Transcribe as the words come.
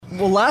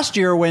Well, last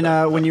year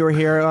when you were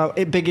here,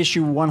 big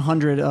issue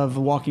 100 of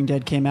The Walking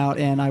Dead came out,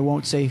 and I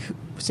won't say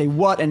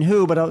what and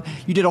who, but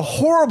you did a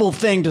horrible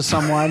thing to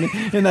someone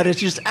in that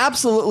it's just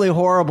absolutely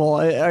horrible.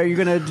 Are you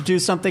going to do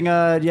something?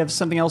 Do you have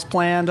something else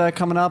planned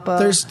coming up?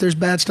 There's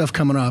bad stuff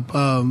coming up.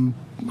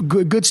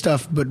 Good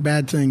stuff, but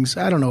bad things.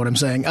 I don't know what I'm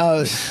saying.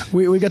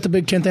 We got the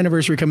big 10th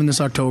anniversary coming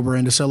this October,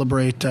 and to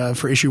celebrate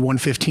for issue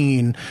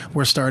 115,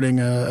 we're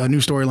starting a new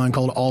storyline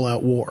called All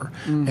Out War,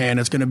 and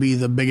it's going to be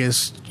the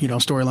biggest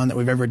storyline that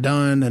we've ever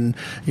done. And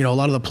a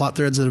lot of the plot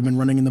threads that have been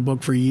running in the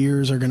book for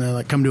years are going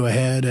to come to a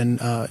head, and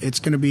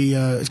it's going to be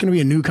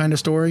a new kind of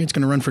story. It's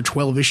going to run for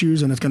 12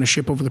 issues, and it's going to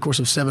ship over the course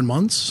of 7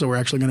 months. So we're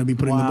actually going to be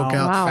putting the book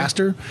out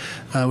faster,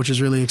 which is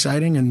really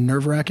exciting and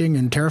nerve-wracking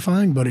and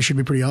terrifying, but it should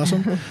be pretty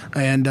awesome.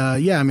 And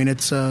I mean,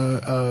 it's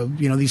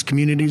these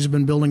communities have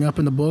been building up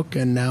in the book,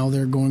 and now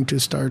they're going to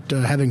start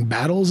having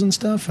battles and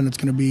stuff, and it's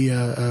going to be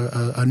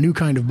a new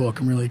kind of book.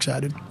 I'm really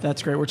excited.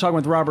 That's great. We're talking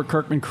with Robert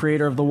Kirkman,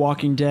 creator of The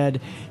Walking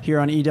Dead, here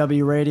on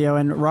EW Radio.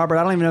 And Robert,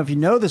 I don't even know if you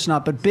know this or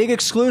not, but big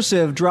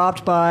exclusive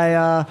dropped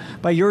by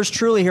yours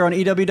truly here on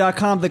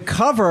EW.com. The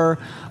cover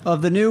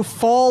of the new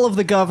Fall of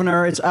the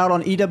Governor. It's out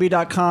on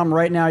EW.com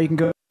right now. You can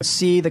go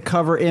see the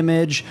cover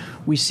image.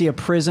 We see a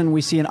prison.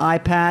 We see an eye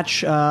patch.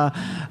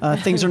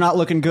 Things are not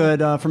looking good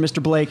for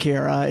Mr. Blake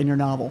here in your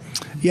novel.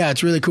 Yeah,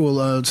 it's really cool.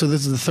 So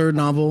this is the third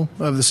novel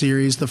of the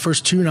series. The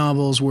first two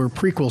novels were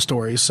prequel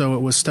stories. So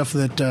it was stuff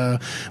that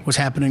was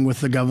happening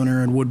with the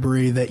governor in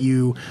Woodbury that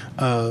you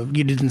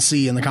didn't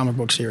see in the comic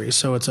book series.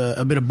 So it's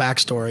a bit of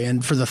backstory.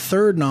 And for the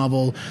third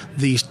novel,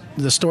 the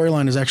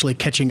storyline is actually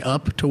catching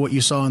up to what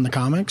you saw in the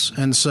comics.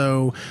 And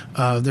so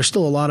there's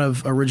still a lot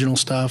of original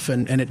stuff,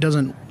 and it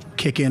doesn't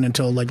kick in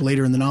until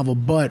later in the novel,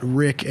 but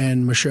Rick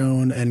and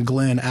Michonne and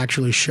Glenn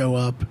actually show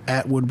up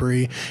at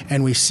Woodbury,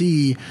 and we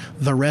see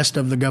the rest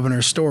of the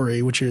governor's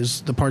story, which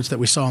is the parts that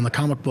we saw in the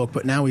comic book,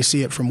 but now we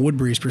see it from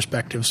Woodbury's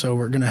perspective. So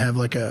we're going to have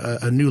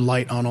a new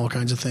light on all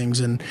kinds of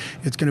things, and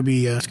it's going to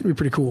be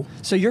pretty cool.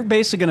 So you're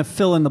basically going to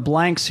fill in the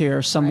blanks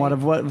here somewhat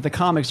of the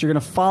comics. You're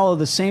going to follow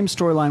the same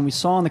storyline we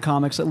saw in the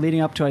comics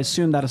leading up to, I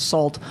assume, that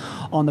assault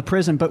on the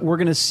prison, but we're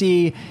going to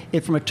see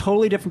it from a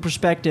totally different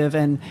perspective,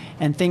 and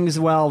things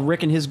while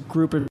Rick and his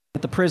group are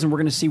at the prison, we're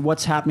going to see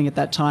what's happening at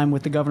that time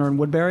with the governor in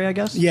Woodbury, I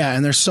guess? Yeah,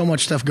 and there's so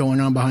much stuff going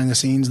on behind the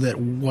scenes that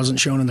wasn't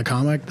shown in the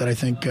comic that I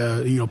think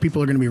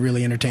people are going to be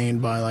really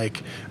entertained by,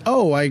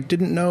 I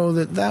didn't know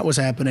that was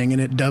happening,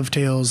 and it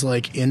dovetails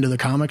into the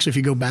comics. If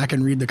you go back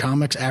and read the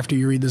comics after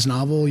you read this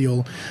novel,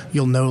 you'll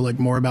know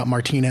more about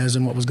Martinez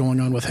and what was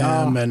going on with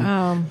him,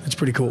 and it's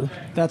pretty cool.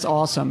 That's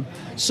awesome.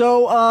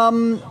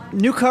 So,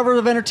 new cover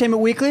of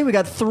Entertainment Weekly. We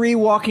got 3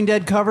 Walking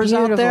Dead covers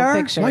out there.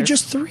 Pictures. Why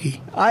just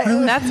 3?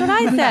 That's what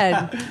I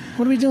said.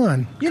 What are we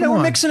doing?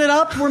 We're mixing it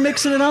up.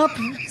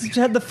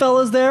 Had the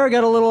fellas there.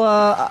 Got a little.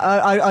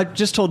 I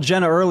just told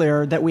Jenna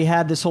earlier that we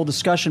had this whole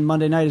discussion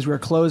Monday night as we were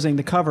closing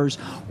the covers,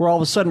 where all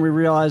of a sudden we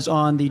realized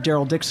on the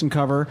Daryl Dixon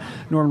cover,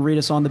 Norman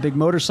Reedus on the big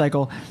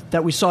motorcycle,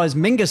 that we saw his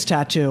Mingus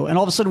tattoo, and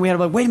all of a sudden we had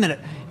wait a minute,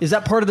 is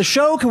that part of the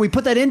show? Can we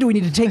put that in? Do we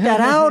need to take that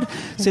out?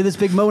 So this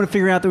big moment of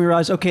figuring out that we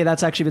realized, okay,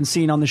 that's actually been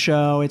seen on the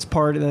show. It's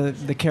part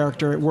of the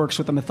character. It works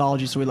with the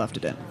mythology, so we left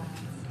it in.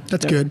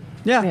 That's good.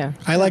 Yeah.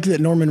 I like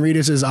that Norman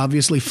Reedus is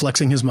obviously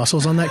flexing his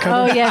muscles on that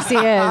cover. Oh, yes, he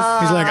is.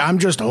 He's like, I'm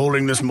just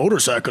holding this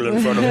motorcycle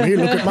in front of me.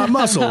 Look at my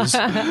muscles.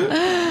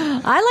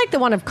 I like the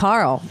one of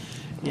Carl.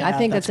 Yeah, I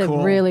think that's a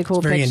cool. really cool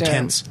it's very picture.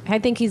 Intense. I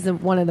think he's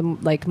one of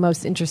the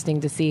most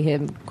interesting to see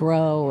him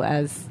grow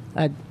as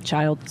a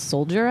child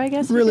soldier, I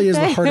guess. It really is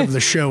the heart of the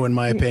show, in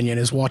my opinion,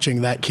 is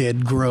watching that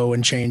kid grow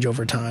and change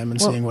over time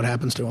and seeing what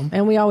happens to him.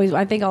 And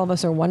I think all of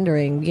us are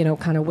wondering,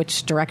 kind of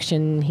which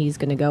direction he's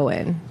going to go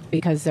in,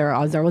 because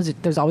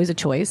there's always a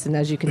choice, and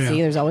as you can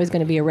see, there's always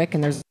going to be a Rick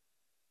and there's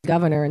a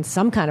governor in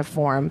some kind of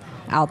form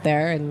out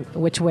there, and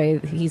which way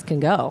he can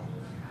go.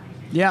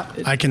 Yeah.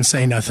 I can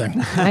say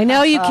nothing. I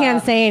know you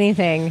can't say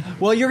anything.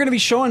 Well, you're going to be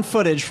showing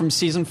footage from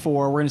season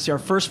 4. We're going to see our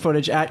first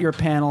footage at your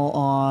panel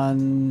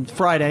on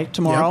Friday,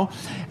 tomorrow,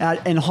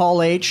 in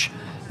Hall H.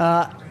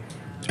 At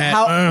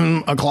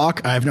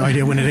o'clock? I have no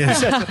idea when it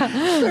is.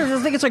 I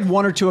think it's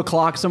 1 or 2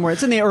 o'clock somewhere.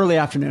 It's in the early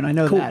afternoon. I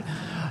know that.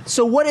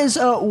 So what is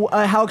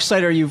how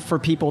excited are you for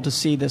people to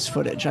see this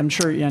footage? I'm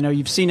sure I know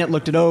you've seen it,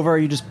 looked it over. Are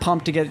you just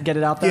pumped to get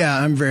it out there? Yeah,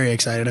 I'm very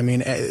excited. I mean,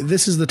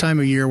 this is the time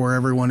of year where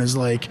everyone is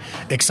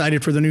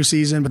excited for the new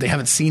season, but they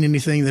haven't seen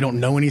anything. They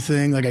don't know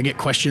anything. I get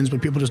questions,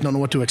 but people just don't know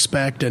what to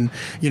expect. And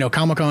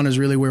Comic-Con is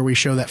really where we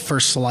show that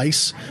first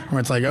slice,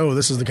 where it's oh,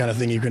 this is the kind of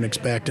thing you can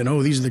expect, and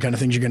oh, these are the kind of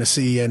things you're going to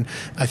see. And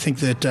I think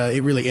that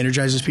it really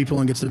energizes people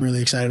and gets them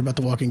really excited about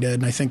The Walking Dead.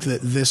 And I think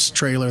that this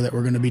trailer that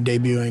we're going to be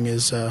debuting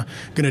is going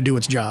to do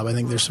its job. I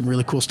think there's there's some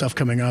really cool stuff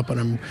coming up, and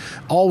I'm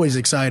always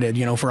excited,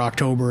 for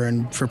October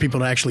and for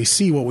people to actually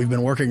see what we've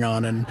been working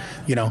on. And,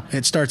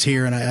 it starts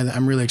here, and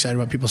I'm really excited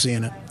about people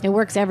seeing it. It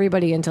works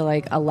everybody into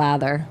like a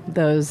lather,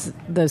 those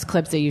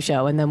clips that you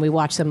show, and then we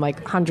watch them like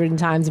 100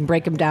 times and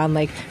break them down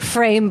like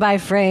frame by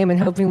frame and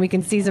hoping we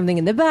can see something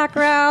in the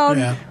background.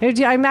 Yeah.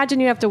 I imagine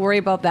you have to worry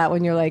about that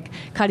when you're like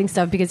cutting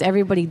stuff because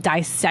everybody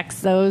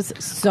dissects those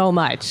so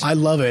much. I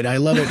love it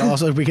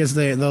also because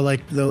they'll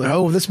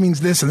oh, this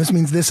means this and this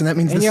means this and that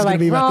means this is going to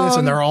be about this,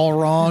 and they're all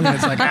wrong, and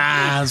it's like,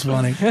 that's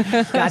funny.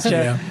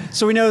 Gotcha.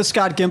 So we know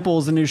Scott Gimple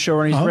is the new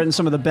showrunner. He's written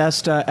some of the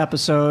best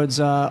episodes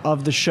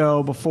of the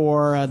show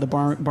before the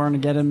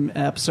Barnageddon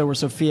episode where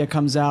Sophia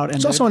comes out. And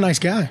he's also a nice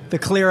guy. The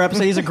Clear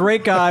episode. He's a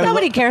great guy.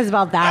 Nobody cares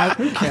about that.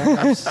 Who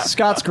cares?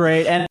 Scott's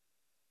great. And,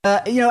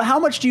 how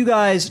much do you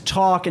guys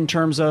talk in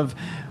terms of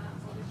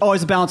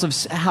always a balance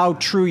of how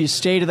true you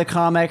stay to the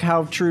comic,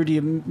 how true do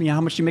you how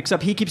much do you mix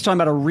up? He keeps talking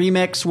about a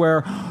remix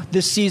where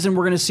this season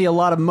we're going to see a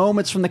lot of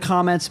moments from the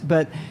comics,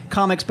 but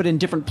in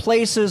different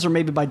places or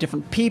maybe by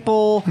different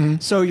people. Mm-hmm.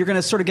 So you're going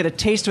to sort of get a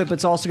taste of it, but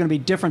it's also going to be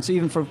different. So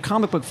even for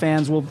comic book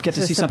fans, we'll get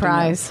to see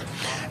surprise.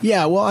 Something.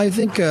 Yeah, well, I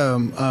think,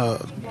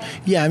 the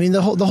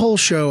whole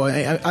show,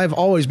 I've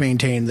always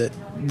maintained that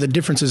the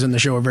differences in the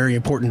show are very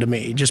important to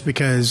me, just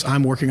because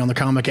I'm working on the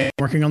comic and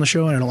working on the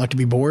show, and I don't like to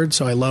be bored,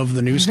 so I love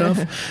the new stuff.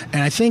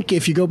 And I think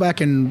if you go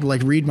back and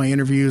like read my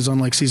interviews on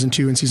like season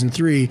 2 and season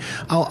 3,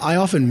 I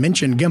often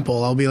mention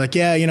Gimple. I'll be like,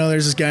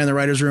 there's this guy in the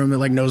writer's room that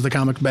like knows the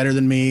comics better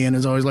than me, and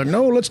is always like,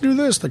 no, let's do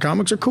this. The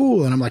comics are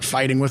cool, and I'm like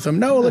fighting with him.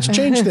 No, let's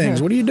change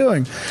things. What are you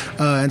doing?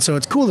 And so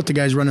it's cool that the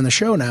guy's running the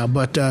show now.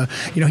 But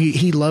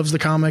he loves the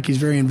comic. He's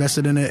very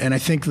invested in it, and I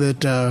think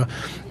that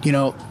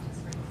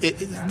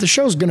the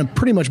show's going to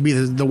pretty much be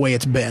the way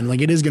it's been.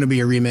 Like, it is going to be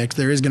a remix.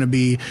 There is going to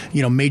be,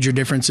 major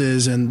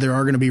differences, and there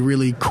are going to be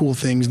really cool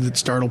things that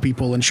startle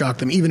people and shock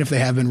them, even if they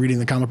have been reading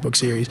the comic book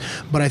series.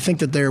 But I think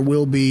that there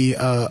will be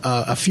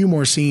a few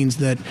more scenes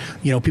that,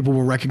 people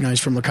will recognize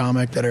from the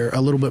comic that are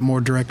a little bit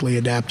more directly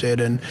adapted.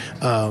 And,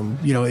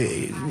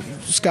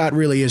 Scott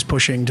really is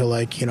pushing to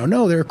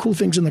no, there are cool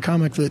things in the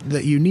comic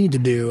that you need to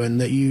do and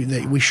that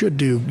we should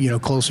do,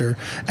 closer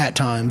at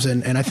times.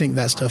 And I think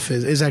that stuff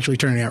is actually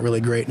turning out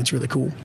really great, and it's really cool